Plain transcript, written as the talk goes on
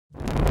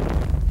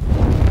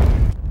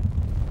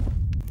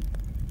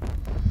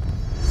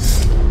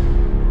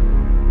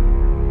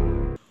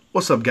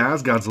What's up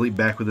guys, God's Elite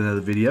back with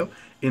another video.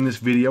 In this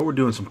video we're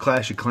doing some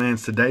Clash of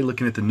Clans today,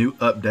 looking at the new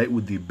update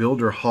with the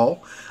Builder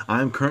Hall.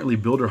 I am currently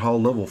Builder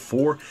Hall level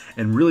 4,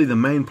 and really the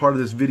main part of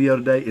this video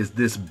today is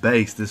this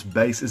base. This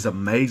base is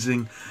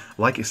amazing.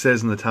 Like it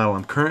says in the title,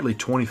 I'm currently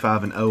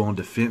 25-0 on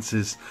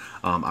defenses.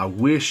 I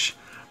wish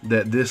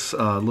that this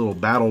little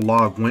battle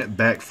log went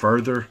back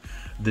further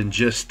than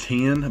just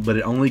 10, but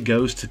it only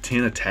goes to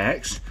 10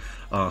 attacks.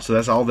 So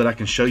that's all that I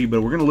can show you,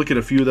 but we're going to look at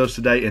a few of those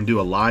today and do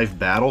a live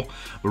battle.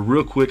 But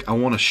real quick, I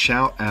want to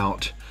shout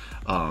out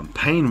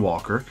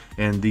Painwalker,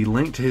 and the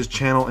link to his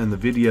channel and the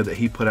video that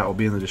he put out will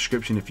be in the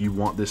description if you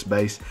want this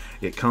base.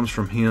 It comes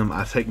from him.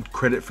 I take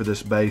credit for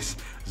this base,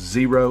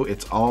 zero.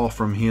 It's all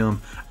from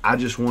him. I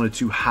just wanted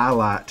to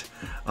highlight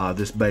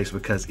this base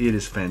because it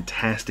is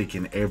fantastic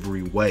in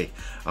every way.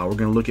 We're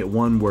going to look at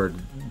one where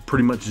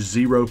pretty much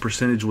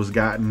 0% was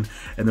gotten,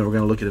 and then we're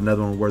going to look at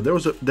another one where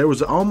there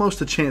was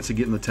almost a chance of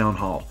getting the Town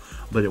Hall,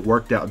 but it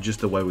worked out just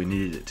the way we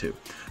needed it to.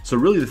 So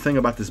really the thing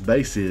about this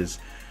base is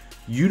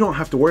you don't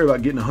have to worry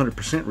about getting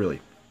 100% really.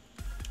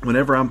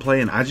 Whenever I'm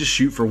playing, I just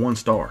shoot for 1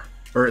 star,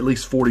 or at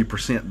least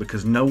 40%,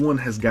 because no one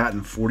has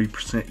gotten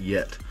 40%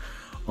 yet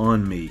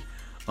on me.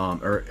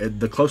 Or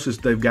the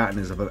closest they've gotten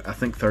is I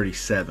think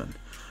 37.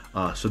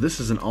 So this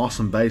is an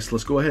awesome base.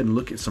 Let's go ahead and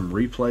look at some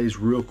replays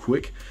real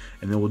quick,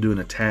 and then we'll do an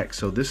attack.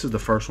 So this is the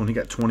first one. He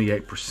got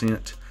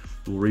 28%.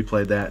 We'll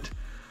replay that.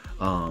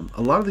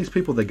 A lot of these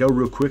people, they go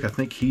real quick. I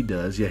think he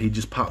does. Yeah, he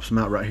just pops them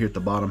out right here at the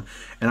bottom.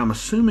 And I'm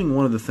assuming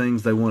one of the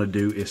things they want to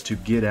do is to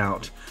get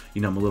out,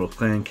 you know, my little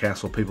clan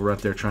castle people right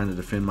there trying to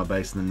defend my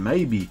base. And then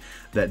maybe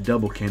that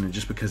double cannon,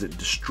 just because it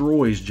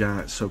destroys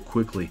giants so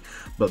quickly.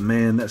 But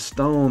man, that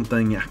stone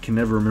thing, I can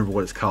never remember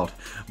what it's called.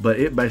 But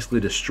it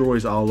basically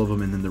destroys all of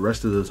them. And then the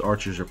rest of those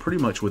archers are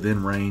pretty much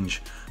within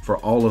range for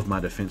all of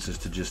my defenses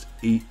to just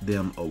eat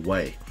them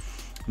away.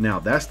 Now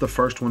that's the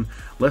first one.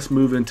 Let's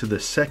move into the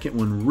second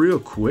one real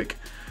quick.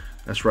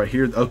 That's right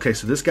here. Okay,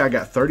 so this guy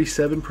got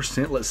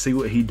 37%. Let's see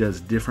what he does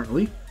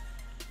differently.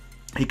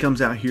 He comes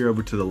out here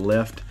over to the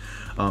left,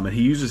 and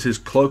he uses his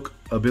cloak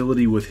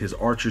ability with his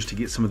archers to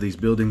get some of these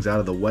buildings out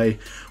of the way,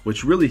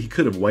 which really he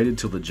could have waited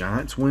till the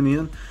giants went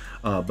in.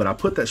 But I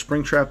put that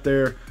spring trap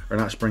there, or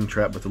not spring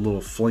trap, but the little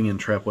flinging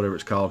trap, whatever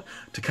it's called,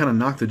 to kind of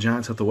knock the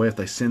giants out the way if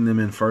they send them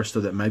in first, so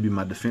that maybe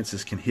my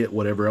defenses can hit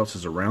whatever else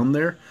is around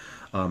there.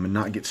 And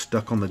not get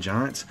stuck on the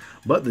giants.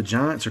 But the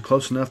giants are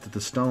close enough that the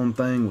stone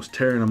thing was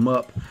tearing them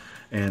up,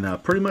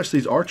 and pretty much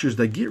these archers,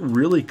 they get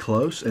really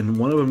close, and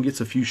one of them gets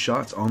a few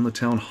shots on the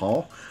Town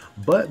Hall,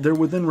 but they're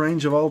within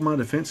range of all of my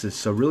defenses,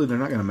 so really they're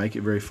not going to make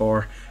it very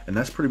far, and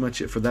that's pretty much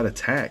it for that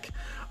attack.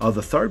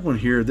 The third one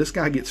here, this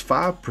guy gets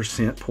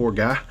 5%, poor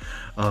guy,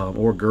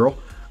 or girl,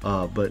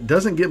 but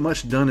doesn't get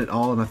much done at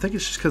all, and I think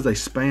it's just because they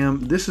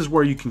spam. This is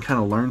where you can kind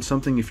of learn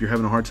something if you're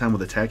having a hard time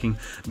with attacking.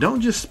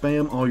 Don't just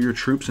spam all your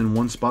troops in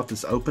one spot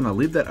that's open. I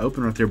leave that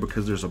open right there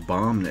because there's a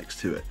bomb next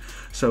to it.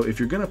 So if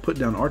you're going to put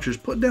down archers,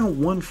 put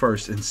down one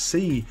first and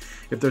see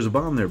if there's a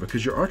bomb there,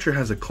 because your archer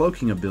has a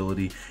cloaking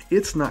ability.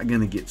 It's not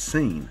going to get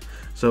seen.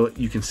 So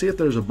you can see if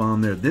there's a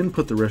bomb there, then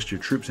put the rest of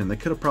your troops in. They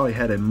could have probably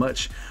had a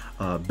much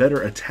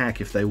better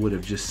attack if they would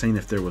have just seen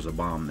if there was a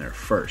bomb there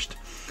first.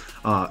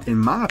 In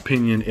my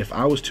opinion, if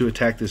I was to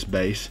attack this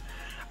base,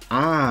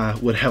 I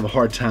would have a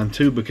hard time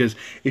too, because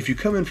if you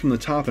come in from the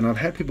top, and I've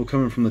had people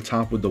coming from the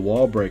top with the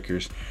wall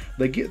breakers,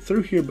 they get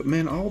through here, but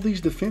man, all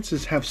these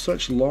defenses have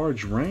such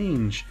large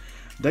range,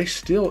 they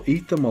still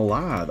eat them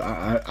alive.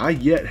 I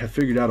yet have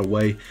figured out a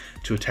way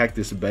to attack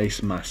this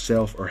base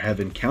myself, or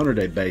have encountered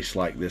a base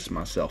like this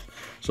myself.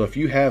 So if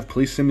you have,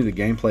 please send me the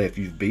gameplay if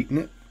you've beaten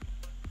it.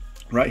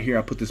 Right here,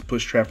 I put this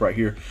push trap right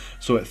here,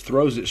 so it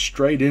throws it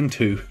straight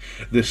into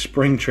this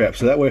spring trap.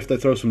 So that way, if they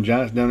throw some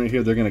giants down in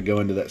here, they're going to go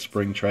into that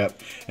spring trap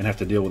and have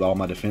to deal with all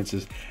my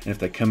defenses. And if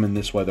they come in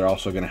this way, they're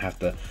also going to have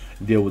to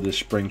deal with this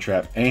spring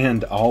trap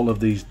and all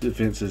of these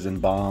defenses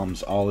and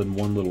bombs all in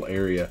one little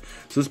area.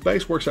 So this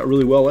base works out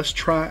really well. Let's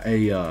try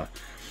a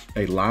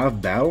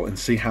live battle and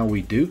see how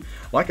we do.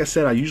 Like I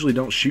said, I usually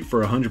don't shoot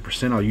for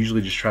 100%. I'll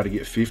usually just try to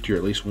get 50 or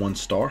at least 1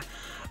 star.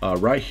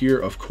 Right here,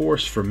 of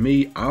course, for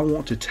me, I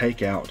want to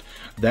take out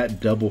that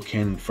double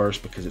cannon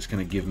first because it's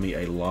going to give me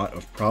a lot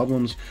of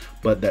problems,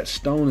 but that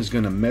stone is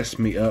going to mess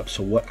me up.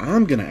 So what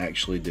I'm going to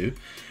actually do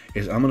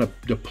is I'm going to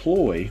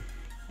deploy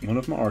one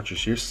of my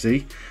archers here.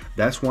 See,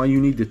 that's why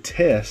you need to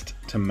test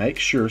to make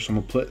sure. So I'm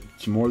going to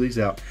put some more of these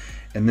out,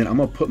 and then I'm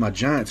going to put my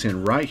giants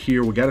in right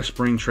here. We got a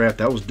spring trap.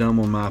 That was dumb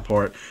on my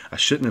part. I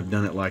shouldn't have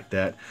done it like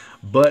that.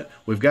 But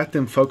we've got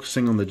them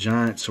focusing on the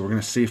giants, so we're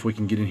going to see if we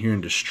can get in here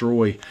and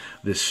destroy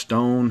this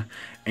stone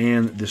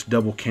and this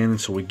double cannon.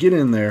 So we get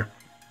in there,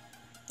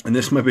 and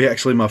this may be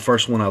actually my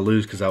first one I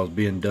lose because I was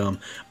being dumb.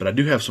 But I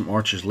do have some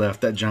archers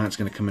left. That giant's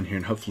going to come in here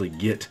and hopefully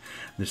get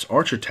this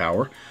archer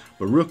tower.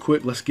 But real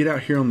quick, let's get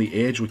out here on the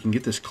edge. We can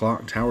get this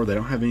clock tower. They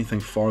don't have anything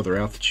farther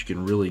out that you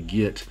can really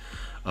get.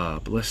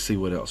 But let's see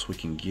what else we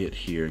can get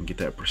here and get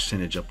that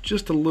percentage up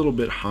just a little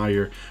bit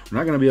higher. We're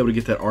not going to be able to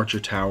get that archer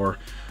tower,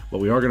 but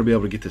we are going to be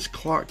able to get this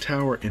clock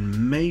tower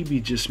and maybe,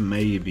 just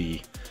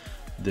maybe,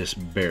 this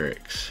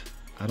barracks.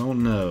 I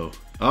don't know.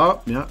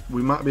 Oh, yeah,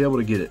 we might be able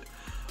to get it.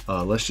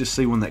 Let's just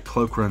see when that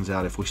cloak runs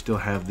out if we still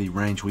have the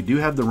range. We do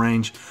have the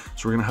range,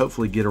 so we're going to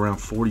hopefully get around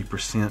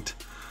 40%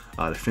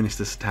 to finish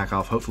this attack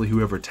off. Hopefully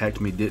whoever attacked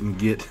me didn't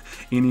get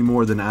any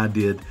more than I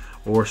did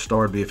or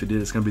starred me. If it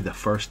did, it's going to be the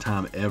first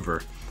time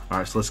ever.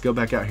 Alright, so let's go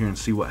back out here and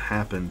see what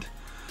happened.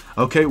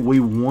 Okay,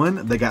 we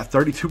won. They got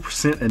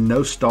 32% and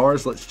no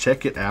stars. Let's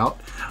check it out.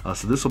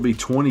 So this will be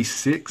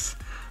 26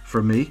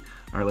 for me.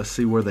 All right, let's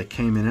see where they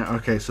came in at.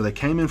 Okay, so they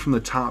came in from the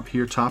top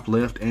here, top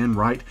left and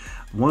right.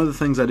 One of the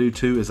things I do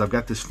too is I've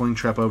got this fling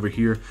trap over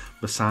here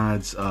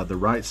besides the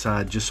right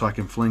side, just so I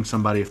can fling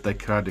somebody if they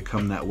tried to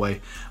come that way.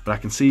 But I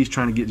can see he's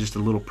trying to get just a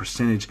little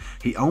percentage.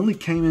 He only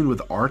came in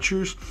with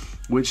archers,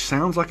 which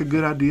sounds like a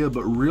good idea,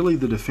 but really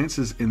the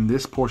defenses in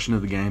this portion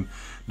of the game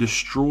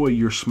destroy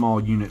your small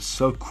units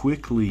so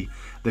quickly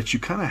that you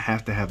kind of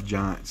have to have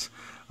giants.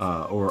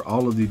 Or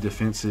all of the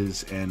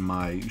defenses and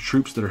my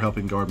troops that are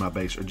helping guard my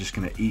base are just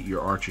going to eat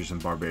your archers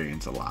and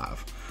barbarians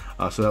alive.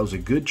 So that was a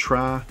good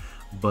try,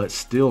 but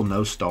still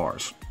no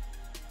stars.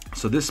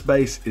 So this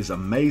base is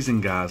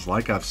amazing, guys.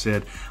 Like I've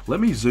said, let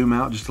me zoom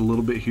out just a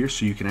little bit here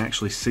so you can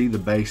actually see the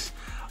base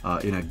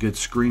in a good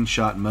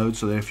screenshot mode.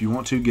 So that if you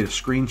want to get a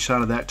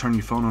screenshot of that, turn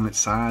your phone on its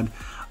side,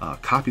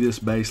 copy this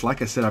base.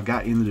 Like I said, I've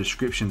got in the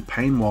description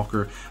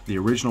Painwalker, the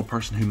original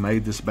person who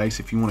made this base.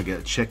 If you want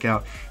to check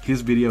out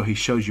his video, he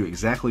shows you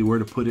exactly where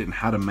to put it and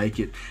how to make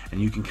it, and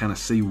you can kind of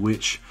see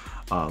which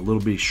little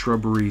bitty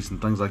shrubberies and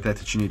things like that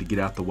that you need to get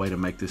out the way to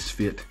make this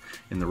fit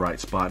in the right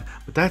spot.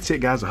 But that's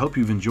it, guys. I hope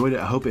you've enjoyed it.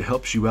 I hope it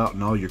helps you out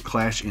in all your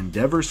Clash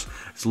endeavors.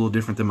 It's a little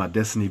different than my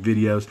Destiny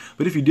videos,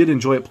 but if you did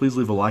enjoy it, please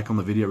leave a like on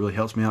the video. It really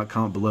helps me out.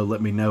 Comment below,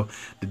 let me know,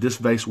 did this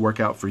base work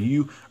out for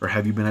you, or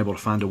have you been able to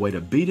find a way to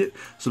beat it?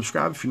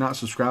 Subscribe if you're not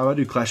subscribed. I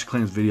do Clash of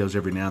Clans videos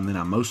every now and then.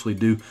 I mostly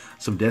do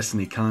some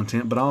Destiny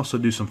content, but I also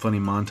do some funny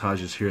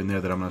montages here and there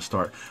that I'm going to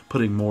start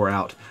putting more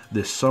out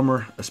this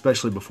summer,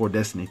 especially before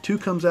Destiny 2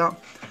 comes out.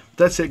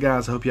 That's it,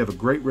 guys. I hope you have a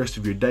great rest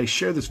of your day.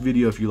 Share this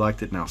video if you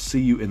liked it, and I'll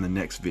see you in the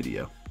next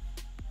video.